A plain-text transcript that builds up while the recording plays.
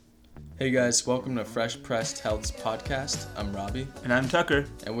Hey guys, welcome to Fresh Pressed Health's podcast. I'm Robbie, And I'm Tucker.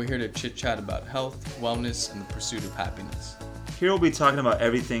 and we're here to chit-chat about health, wellness, and the pursuit of happiness. Here we'll be talking about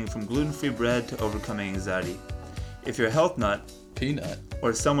everything from gluten-free bread to overcoming anxiety. If you're a health nut, Peanut.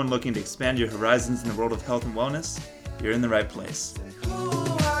 or someone looking to expand your horizons in the world of health and wellness, you're in the right place.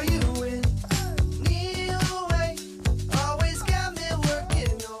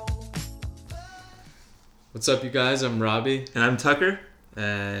 What's up, you guys? I'm Robbie, And I'm Tucker.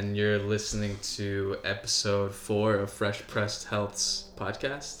 and you're listening to episode 4 of Fresh Pressed Health's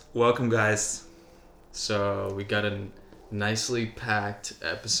podcast. Welcome, guys. So we got a nicely packed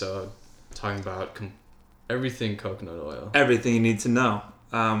episode talking about everything coconut oil. Everything you need to know.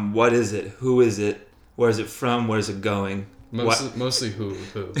 What is it? Who is it? Where is it from? Where is it going? Mostly who?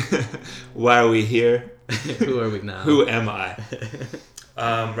 Why are we here? Who are we now? Who am I?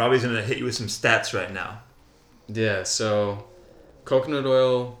 Robbie's going to hit you with some stats right now. Yeah, so coconut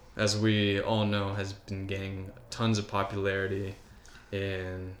oil, as we all know, has been gaining tons of popularity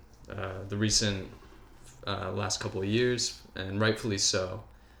in the recent last couple of years, and rightfully so.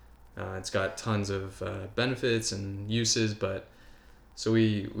 It's got tons of benefits and uses, but so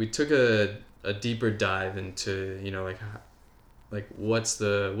we took a deeper dive into like what's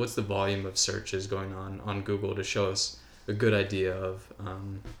the volume of searches going on Google to show us a good idea of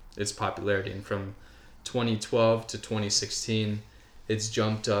its popularity. And from 2012 to 2016, it's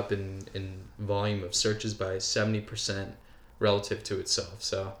jumped up in volume of searches by 70% relative to itself.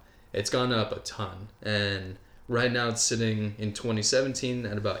 So it's gone up a ton. And right now it's sitting in 2017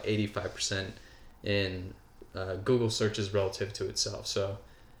 at about 85% in Google searches relative to itself. So,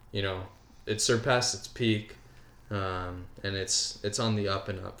 it surpassed its peak, and it's on the up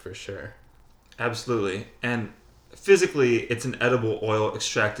and up for sure. Absolutely. And physically, it's an edible oil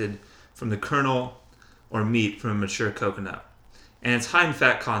extracted from the kernel or meat from a mature coconut. And it's high in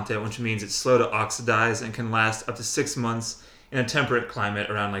fat content, which means it's slow to oxidize and can last up to 6 months in a temperate climate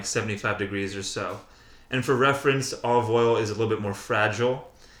around like 75 degrees or so. And for reference, olive oil is a little bit more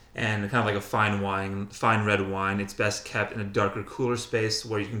fragile and kind of like a fine red wine. It's best kept in a darker, cooler space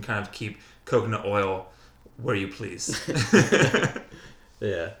where you can kind of keep coconut oil where you please.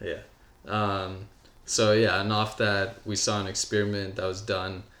 Yeah. And off that, we saw an experiment that was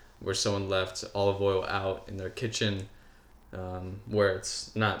done where someone left olive oil out in their kitchen, where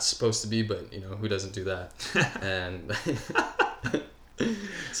it's not supposed to be, but who doesn't do that? And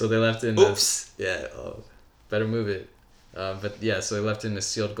so they left it in Oops. Better move it. So they left it in a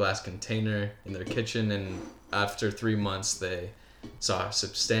sealed glass container in their kitchen, and after 3 months they saw a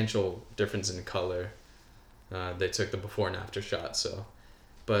substantial difference in color. They took the before and after shot. So,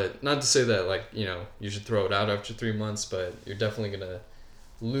 but not to say that you should throw it out after 3 months, but you're definitely gonna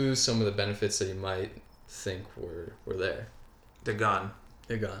lose some of the benefits that you might think were there. They're gone.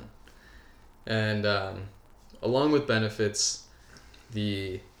 And along with benefits,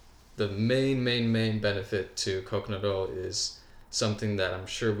 the main benefit to coconut oil is something that I'm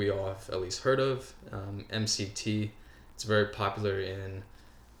sure we all have at least heard of, MCT. It's very popular in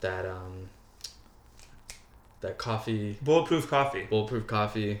that coffee. Bulletproof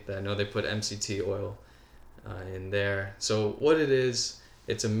coffee. That I know they put MCT oil in there. So what it is,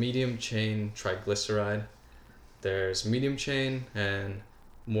 it's a medium chain triglyceride. There's medium chain, and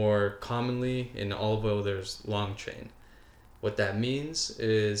more commonly in olive oil there's long chain. What that means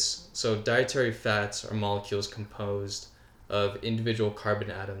is, so dietary fats are molecules composed of individual carbon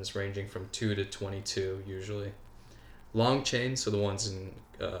atoms ranging from 2 to 22 usually. Long chain, so the ones in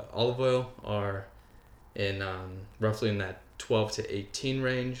olive oil, are in roughly in that 12 to 18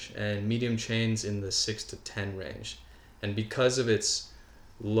 range, and medium chains in the 6 to 10 range. And because of its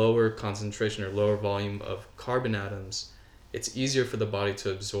lower concentration or lower volume of carbon atoms, it's easier for the body to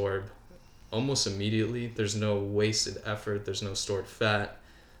absorb almost immediately. There's no wasted effort, there's no stored fat.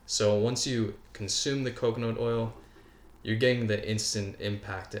 So once you consume the coconut oil, you're getting the instant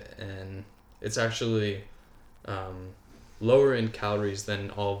impact, and it's actually lower in calories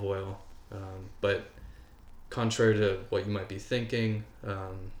than olive oil, but contrary to what you might be thinking,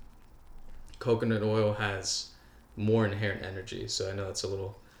 coconut oil has more inherent energy. So I know it's a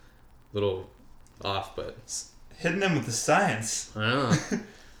little off, but Hitting them with the science. I don't know.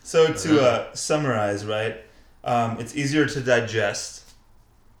 So to summarize, right, it's easier to digest,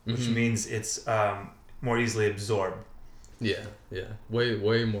 which means it's more easily absorbed. Yeah.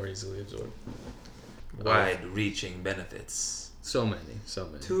 Way more easily absorbed. Wide-reaching benefits. So many.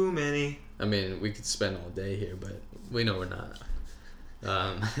 Too many. I mean, we could spend all day here, but we know we're not.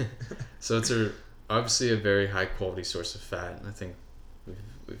 So it's obviously a very high quality source of fat, and I think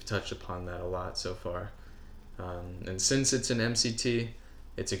we've touched upon that a lot so far. And since it's an MCT,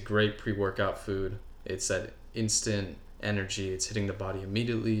 It's a great pre-workout food. It's that instant energy. It's hitting the body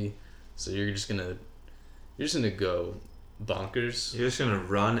immediately. So you're just gonna go bonkers. You're just gonna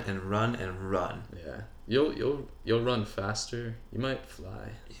run and run and run. Yeah. You'll run faster. You might fly.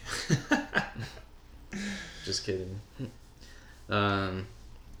 Just kidding.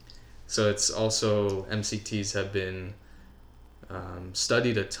 So it's also MCTs have been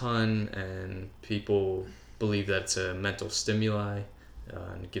studied a ton, and people believe that it's a mental stimuli,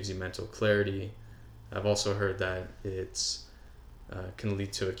 and it gives you mental clarity. I've also heard that it's can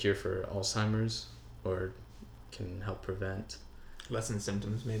lead to a cure for Alzheimer's, or can help prevent. Lessen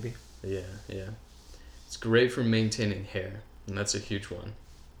symptoms, maybe. Yeah. It's great for maintaining hair, and that's a huge one.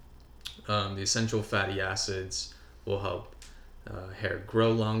 The essential fatty acids will help hair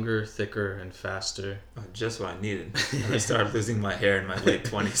grow longer, thicker, and faster. Oh, just what I needed. I started losing my hair in my late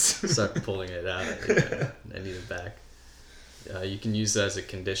 20s. Start pulling it out. Yeah, I need it back. You can use that as a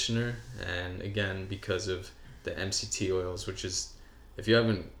conditioner, and again, because of the MCT oils, which is, if you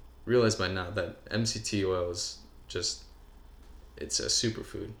haven't realized by now, that MCT oils just, it's a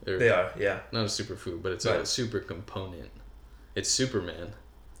superfood. They are, yeah. Not a superfood, but it's a super component. It's Superman.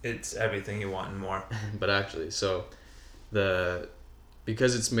 It's everything you want and more. But actually, so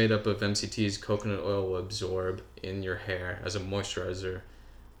because it's made up of MCTs, coconut oil will absorb in your hair as a moisturizer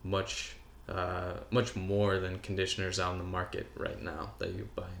much more than conditioners out on the market right now that you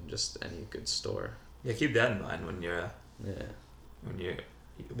buy in just any good store. Yeah, keep that in mind when you're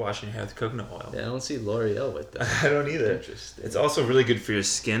washing your hair with coconut oil. Yeah, I don't see L'Oreal with that. I don't either. Interesting. It's also really good for your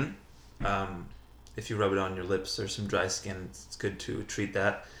skin. If you rub it on your lips or some dry skin, it's good to treat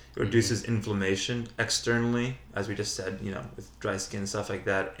that. It reduces inflammation externally, as we just said, with dry skin and stuff like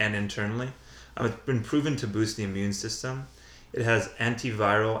that, and internally. It's been proven to boost the immune system. It has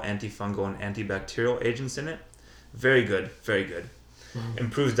antiviral, antifungal, and antibacterial agents in it. Very good, very good.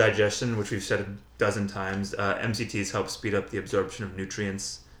 Improves digestion, which we've said a dozen times. MCTs help speed up the absorption of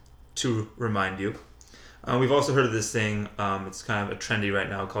nutrients, to remind you. We've also heard of this thing, it's kind of a trendy right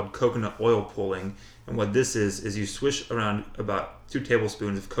now, called coconut oil pulling. And what this is you swish around about 2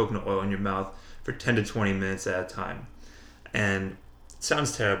 tablespoons of coconut oil in your mouth for 10 to 20 minutes at a time. And it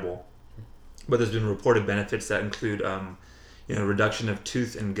sounds terrible, but there's been reported benefits that include reduction of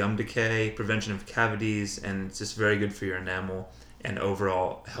tooth and gum decay, prevention of cavities, and it's just very good for your enamel and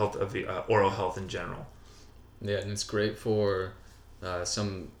overall health of the oral health in general. Yeah, and it's great for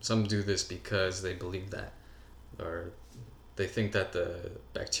some do this because they believe that, or they think that the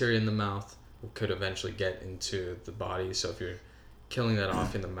bacteria in the mouth could eventually get into the body. So if you're killing that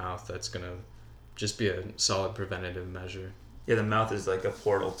off in the mouth, that's gonna just be a solid preventative measure. Yeah, the mouth is like a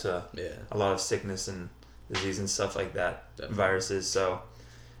portal to Yeah. a lot of sickness and disease and stuff like that. Definitely. Viruses. So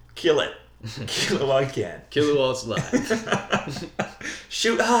kill it. Kill it while you can. Kill it while it's live.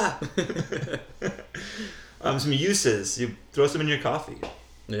 Shoot high. Some uses. You throw some in your coffee.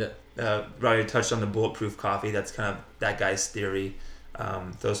 Yeah. Riley touched on the bulletproof coffee. That's kind of that guy's theory.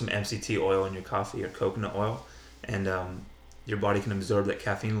 Throw some MCT oil in your coffee or coconut oil, and your body can absorb that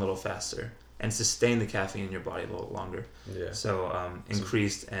caffeine a little faster and sustain the caffeine in your body a little longer. Yeah. So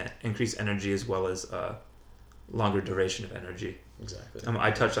increased energy as well as longer duration of energy. Exactly.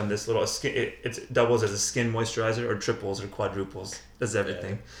 I touched on this little skin. It doubles as a skin moisturizer, or triples or quadruples. Does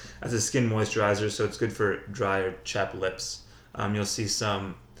everything as a skin moisturizer. So it's good for dry or chapped lips. You'll see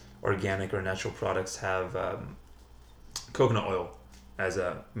some organic or natural products have coconut oil as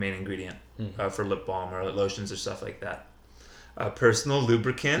a main ingredient for lip balm or lotions or stuff like that. Personal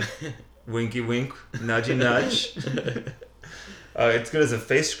lubricant. Winky wink, nudgy nudge. It's good as a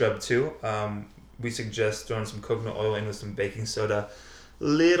face scrub too. We suggest throwing some coconut oil in with some baking soda,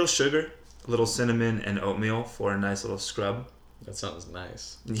 little sugar, a little cinnamon, and oatmeal for a nice little scrub. That sounds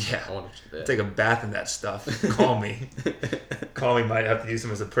nice. Yeah. I want to Take a bath in that stuff. Call me. Call me. Might have to use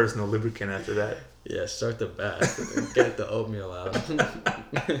them as a personal lubricant after that. Yeah, start the bath and get the oatmeal out.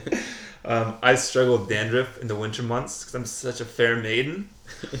 I struggle with dandruff in the winter months because I'm such a fair maiden.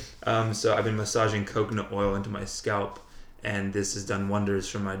 So I've been massaging coconut oil into my scalp, and this has done wonders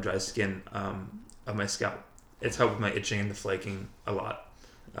for my dry skin of my scalp. It's helped with my itching and the flaking a lot.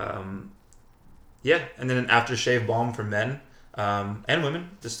 And then an aftershave balm for men and women.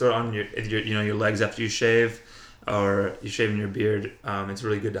 Just throw it on your legs after you shave, or you shave in your beard. It's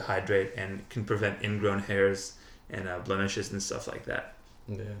really good to hydrate and can prevent ingrown hairs and blemishes and stuff like that.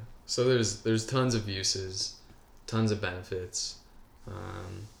 Yeah. So there's tons of uses, tons of benefits.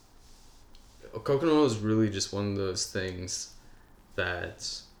 Coconut oil is really just one of those things that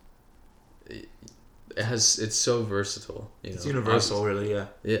it's so versatile. It's universal, really. Yeah.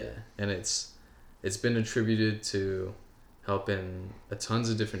 Yeah, and it's been attributed to help in a tons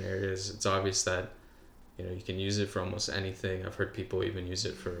of different areas. It's obvious that you can use it for almost anything. I've heard people even use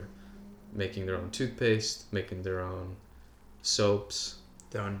it for making their own toothpaste, making their own soaps,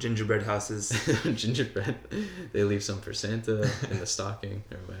 Their own gingerbread houses. gingerbread. They leave some for Santa in the stocking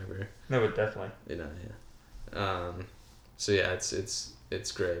or whatever. No, but definitely. So yeah,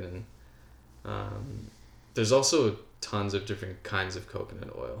 it's great, and there's also tons of different kinds of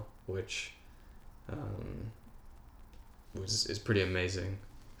coconut oil, which is pretty amazing.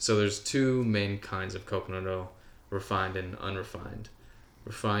 So there's two main kinds of coconut oil: refined and unrefined.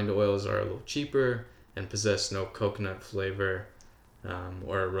 Refined oils are a little cheaper and possess no coconut flavor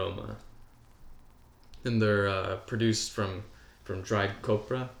or aroma. And they're produced from dried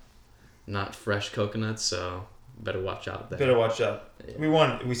copra, not fresh coconuts, so better watch out there. Better watch out.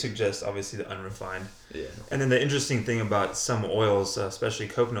 Yeah. We suggest obviously the unrefined. Yeah. And then the interesting thing about some oils, especially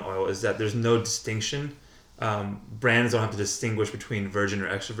coconut oil, is that there's no distinction. Brands don't have to distinguish between virgin or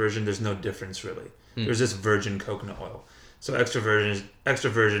extra virgin. There's no difference really. There's just virgin coconut oil. So extra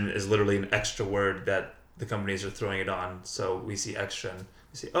virgin is literally an extra word that the companies are throwing it on. So we see extra and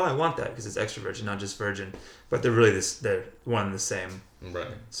we say, oh, I want that because it's extra virgin, not just virgin. But they're really they're one and the same. Right.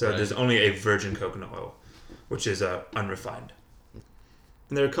 So right. There's only a virgin coconut oil, which is unrefined.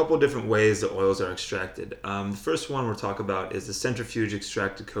 And there are a couple of different ways the oils are extracted. The first one we'll talk about is the centrifuge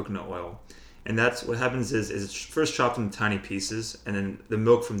extracted coconut oil. And that's what happens is it's first chopped into tiny pieces, and then the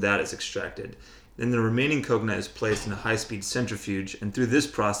milk from that is extracted. Then the remaining coconut is placed in a high-speed centrifuge, and through this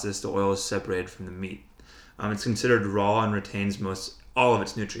process, the oil is separated from the meat. It's considered raw and retains all of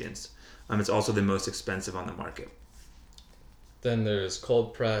its nutrients. It's also the most expensive on the market. Then there's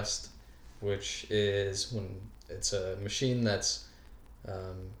cold pressed, which is when it's a machine that's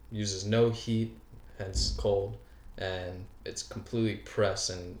uses no heat, hence cold, and it's completely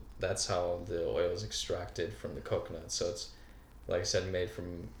pressed, and that's how the oil is extracted from the coconut. So it's, like I said, made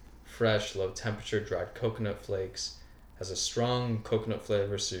from fresh, low temperature dried coconut flakes, has a strong coconut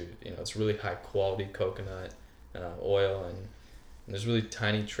flavor, so it's really high quality coconut oil, and there's really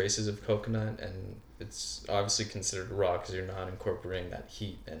tiny traces of coconut, and it's obviously considered raw because you're not incorporating that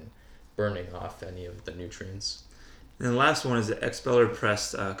heat and burning off any of the nutrients. And the last one is the expeller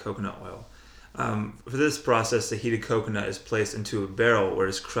pressed coconut oil. For this process, the heated coconut is placed into a barrel where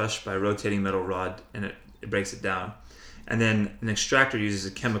it's crushed by a rotating metal rod, and it breaks it down. And then an extractor uses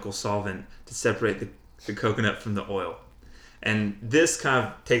a chemical solvent to separate the coconut from the oil. And this kind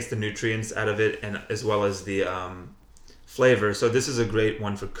of takes the nutrients out of it, and as well as the flavor. So this is a great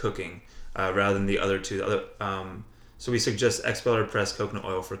one for cooking rather than the other two. So we suggest expeller pressed coconut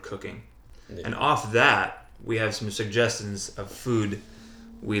oil for cooking. Yeah. And off that, we have some suggestions of food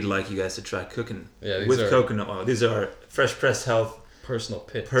we'd like you guys to try cooking with coconut oil. These are Fresh Press Health personal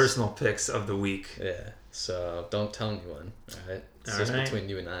picks of the week. Yeah, so don't tell anyone, alright? It's just between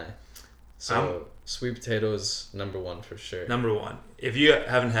you and I. So sweet potatoes, number one for sure. Number one. If you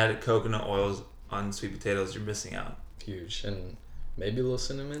haven't had coconut oils on sweet potatoes, you're missing out. Huge. And maybe a little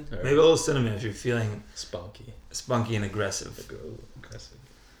cinnamon? Maybe a little cinnamon if you're feeling spunky and aggressive.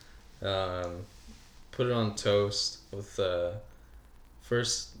 Put it on toast with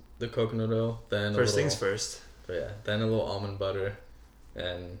first the coconut oil, then things first. But yeah, then a little almond butter,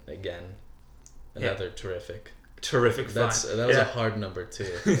 and again, another terrific find. That was a hard number too.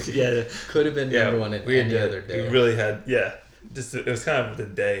 Yeah, could have been number one any other day. We really had just it was kind of the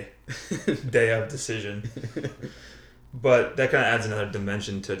day of decision. But that kind of adds another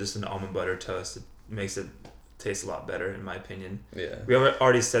dimension to just an almond butter toast. It makes it taste a lot better, in my opinion. Yeah. We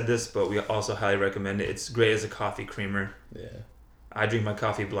already said this, but we also highly recommend it. It's great as a coffee creamer. Yeah. I drink my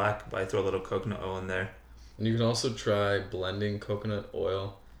coffee black, but I throw a little coconut oil in there. And you can also try blending coconut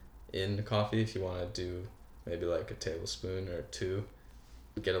oil in the coffee if you want to do maybe like a tablespoon or two.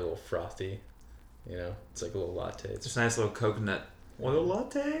 Get a little frothy. It's like a little latte. It's just a nice little coconut oil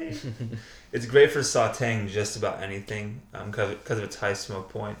latte. It's great for sauteing just about anything because of its high smoke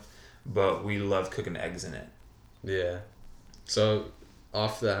point. But we love cooking eggs in it. Yeah. So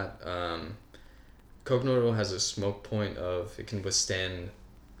off that, coconut oil has a smoke point of, it can withstand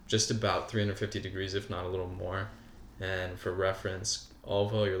just about 350 degrees, if not a little more. And for reference,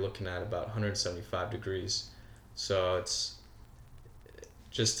 olive oil you're looking at about 175 degrees. So it's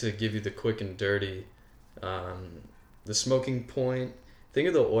just to give you the quick and dirty, the smoking point. Think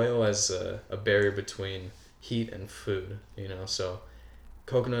of the oil as a barrier between heat and food, so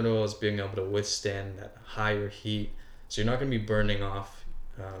coconut oil is being able to withstand that higher heat, so you're not going to be burning off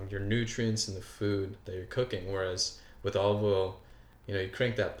your nutrients in the food that you're cooking, whereas with olive oil, you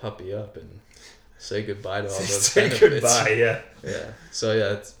crank that puppy up and say goodbye to all those benefits. Say goodbye, yeah. So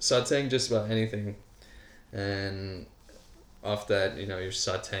yeah, it's sauteing just about anything. And off that, you're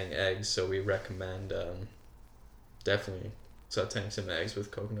sautéing eggs, so we recommend definitely sautéing some eggs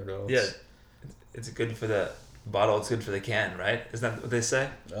with coconut oil. Yeah, it's good for the bottle. It's good for the can, right? Isn't that what they say?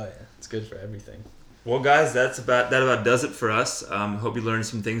 Oh yeah, it's good for everything. Well, guys, that about does it for us. Hope you learned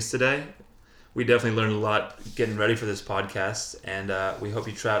some things today. We definitely learned a lot getting ready for this podcast, and we hope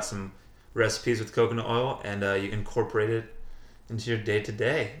you try out some recipes with coconut oil and you incorporate it into your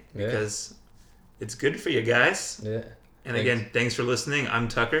day-to-day because it's good for you guys. Yeah. And again, thanks for listening. I'm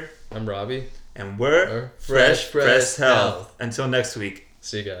Tucker. I'm Robbie. And we're Fresh Pressed Health. Until next week.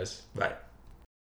 See you guys. Bye.